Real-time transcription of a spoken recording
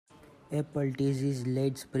Apple teases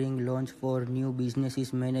late spring launch for new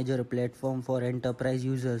Business Manager platform for enterprise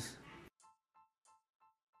users.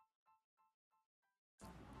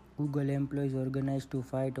 Google employees organized to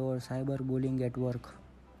fight over cyberbullying at work.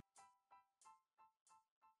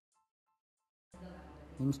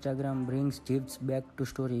 Instagram brings gifts back to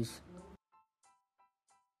stories.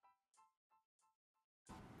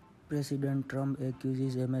 President Trump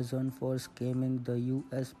accuses Amazon for scamming the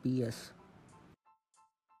USPS.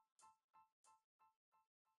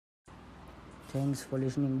 Thanks for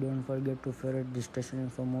listening. Don't forget to favorite this station.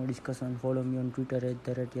 For more discussion, follow me on Twitter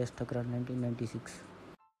 @YesTakrar1996.